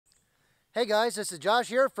Hey guys, this is Josh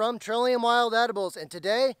here from Trillium Wild Edibles, and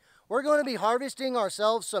today we're going to be harvesting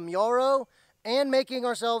ourselves some yarrow and making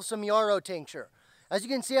ourselves some yarrow tincture. As you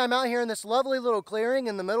can see, I'm out here in this lovely little clearing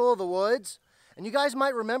in the middle of the woods, and you guys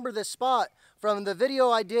might remember this spot from the video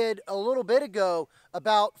I did a little bit ago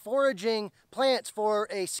about foraging plants for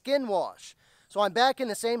a skin wash. So I'm back in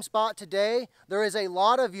the same spot today. There is a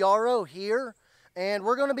lot of yarrow here, and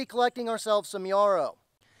we're going to be collecting ourselves some yarrow.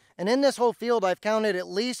 And in this whole field, I've counted at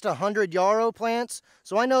least 100 yarrow plants,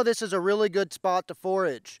 so I know this is a really good spot to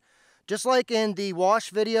forage. Just like in the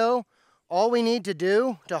wash video, all we need to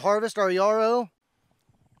do to harvest our yarrow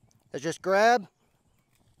is just grab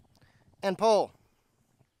and pull.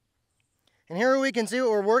 And here we can see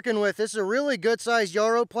what we're working with. This is a really good sized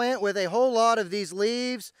yarrow plant with a whole lot of these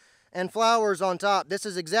leaves and flowers on top. This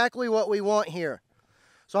is exactly what we want here.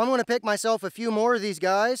 So I'm going to pick myself a few more of these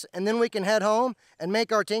guys, and then we can head home and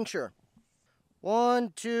make our tincture.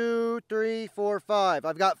 1, 2, 3, 4, 5.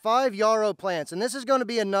 I've got 5 yarrow plants, and this is going to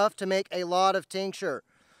be enough to make a lot of tincture.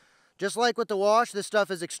 Just like with the wash, this stuff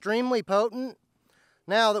is extremely potent.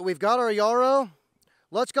 Now that we've got our yarrow,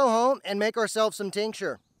 let's go home and make ourselves some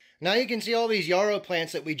tincture. Now you can see all these yarrow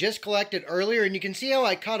plants that we just collected earlier, and you can see how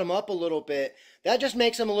I cut them up a little bit. That just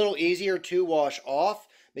makes them a little easier to wash off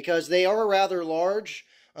because they are rather large.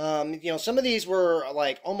 Some of these were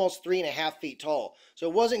like almost 3.5 feet tall, so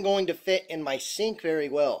it wasn't going to fit in my sink very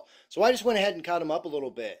well. So I just went ahead and cut them up a little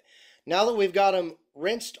bit. Now that we've got them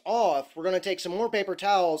rinsed off, we're going to take some more paper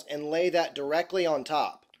towels and lay that directly on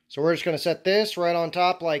top. So we're just going to set this right on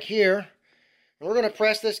top like here, and we're going to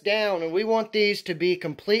press this down, and we want these to be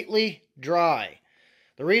completely dry.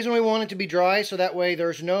 The reason we want it to be dry so that way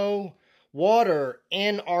there's no water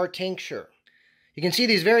in our tincture. You can see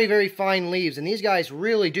these very, very fine leaves, and these guys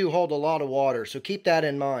really do hold a lot of water, so keep that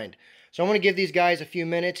in mind. So I'm going to give these guys a few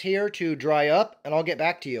minutes here to dry up, and I'll get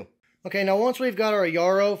back to you. Okay, now once we've got our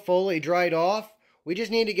yarrow fully dried off, we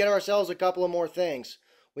just need to get ourselves a couple of more things.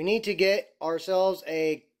 We need to get ourselves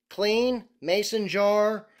a clean mason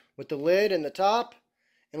jar with the lid and the top,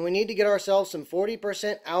 and we need to get ourselves some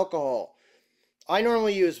 40% alcohol. I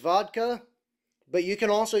normally use vodka, but you can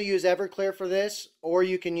also use Everclear for this, or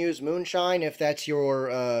you can use moonshine if that's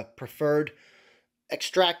your preferred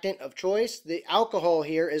extractant of choice. The alcohol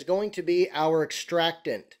here is going to be our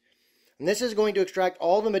extractant. And this is going to extract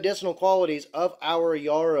all the medicinal qualities of our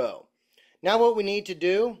yarrow. Now what we need to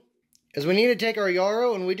do is we need to take our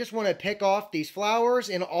yarrow and we just want to pick off these flowers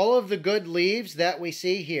and all of the good leaves that we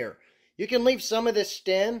see here. You can leave some of this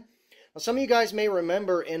stem. Now, some of you guys may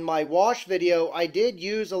remember in my wash video, I did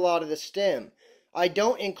use a lot of the stem. I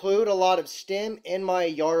don't include a lot of stem in my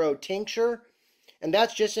yarrow tincture, and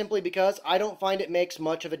that's just simply because I don't find it makes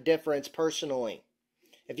much of a difference personally.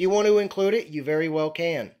 If you want to include it, you very well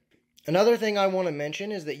can. Another thing I want to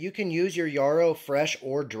mention is that you can use your yarrow fresh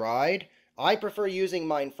or dried. I prefer using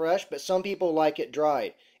mine fresh, but some people like it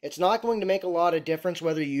dried. It's not going to make a lot of difference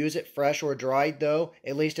whether you use it fresh or dried though,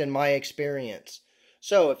 at least in my experience.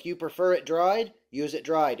 So if you prefer it dried, use it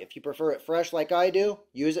dried. If you prefer it fresh like I do,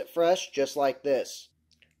 use it fresh just like this.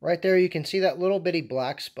 Right there you can see that little bitty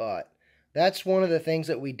black spot. That's one of the things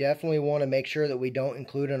that we definitely want to make sure that we don't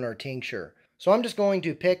include in our tincture. So I'm just going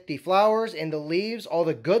to pick the flowers and the leaves, all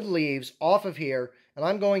the good leaves off of here, and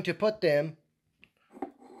I'm going to put them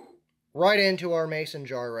right into our mason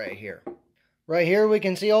jar right here. Right here we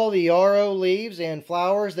can see all the yarrow leaves and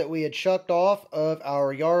flowers that we had shucked off of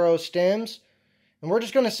our yarrow stems. And we're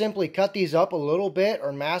just going to simply cut these up a little bit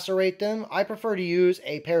or macerate them. I prefer to use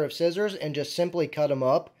a pair of scissors and just simply cut them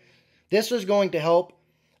up. This is going to help,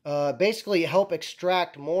 basically help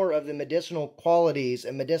extract more of the medicinal qualities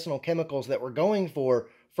and medicinal chemicals that we're going for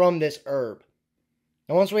from this herb.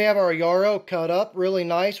 And once we have our yarrow cut up really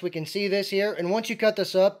nice, we can see this here. And once you cut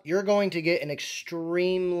this up, you're going to get an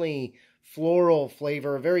extremely floral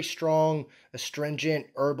flavor, a very strong, astringent,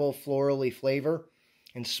 herbal, florally flavor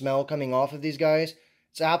and smell coming off of these guys.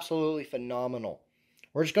 It's absolutely phenomenal.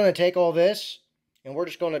 We're just going to take all this and we're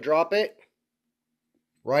just going to drop it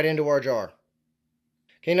right into our jar.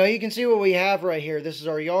 Okay, now you can see what we have right here. This is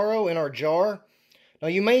our yarrow in our jar. Now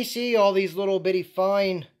you may see all these little bitty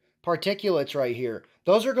fine particulates right here.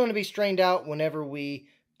 Those are going to be strained out whenever we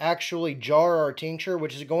actually jar our tincture,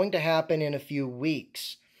 which is going to happen in a few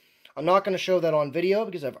weeks. I'm not going to show that on video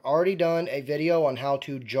because I've already done a video on how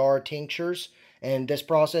to jar tinctures. And this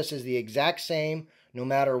process is the exact same no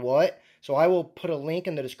matter what. So I will put a link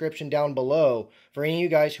in the description down below for any of you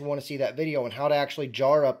guys who want to see that video on how to actually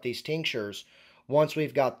jar up these tinctures once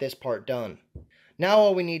we've got this part done. Now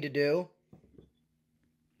all we need to do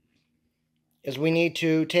is we need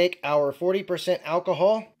to take our 40%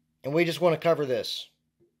 alcohol and we just want to cover this.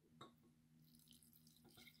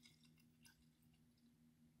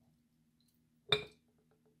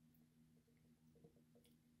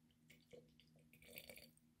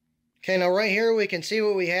 Okay, now right here we can see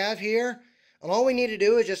what we have here. And all we need to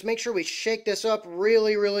do is just make sure we shake this up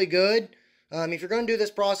really, really good. If you're going to do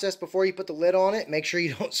this process before you put the lid on it, make sure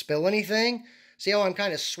you don't spill anything. See how I'm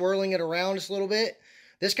kind of swirling it around just a little bit?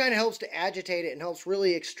 This kind of helps to agitate it and helps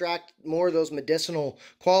really extract more of those medicinal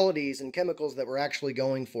qualities and chemicals that we're actually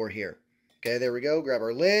going for here. Okay, there we go. Grab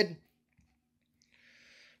our lid.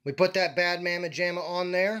 We put that bad mamma jamma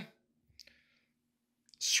on there.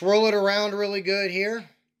 Swirl it around really good here.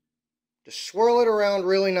 Just swirl it around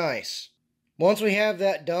really nice. Once we have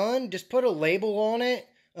that done, just put a label on it.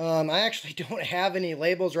 I actually don't have any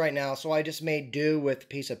labels right now, so I just made do with a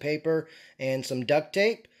piece of paper and some duct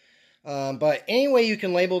tape. But anyway, you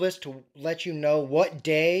can label this to let you know what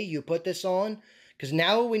day you put this on, because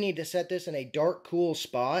now we need to set this in a dark, cool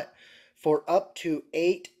spot for up to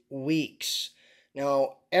 8 weeks.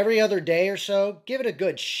 Now, every other day or so, give it a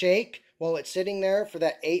good shake while it's sitting there for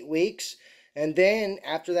that 8 weeks. And then,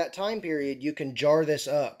 after that time period, you can jar this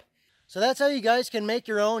up. So that's how you guys can make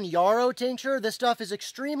your own Yarrow tincture. This stuff is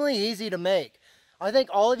extremely easy to make. I thank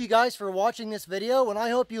all of you guys for watching this video, and I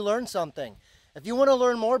hope you learned something. If you want to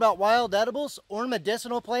learn more about wild edibles or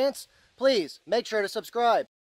medicinal plants, please make sure to subscribe.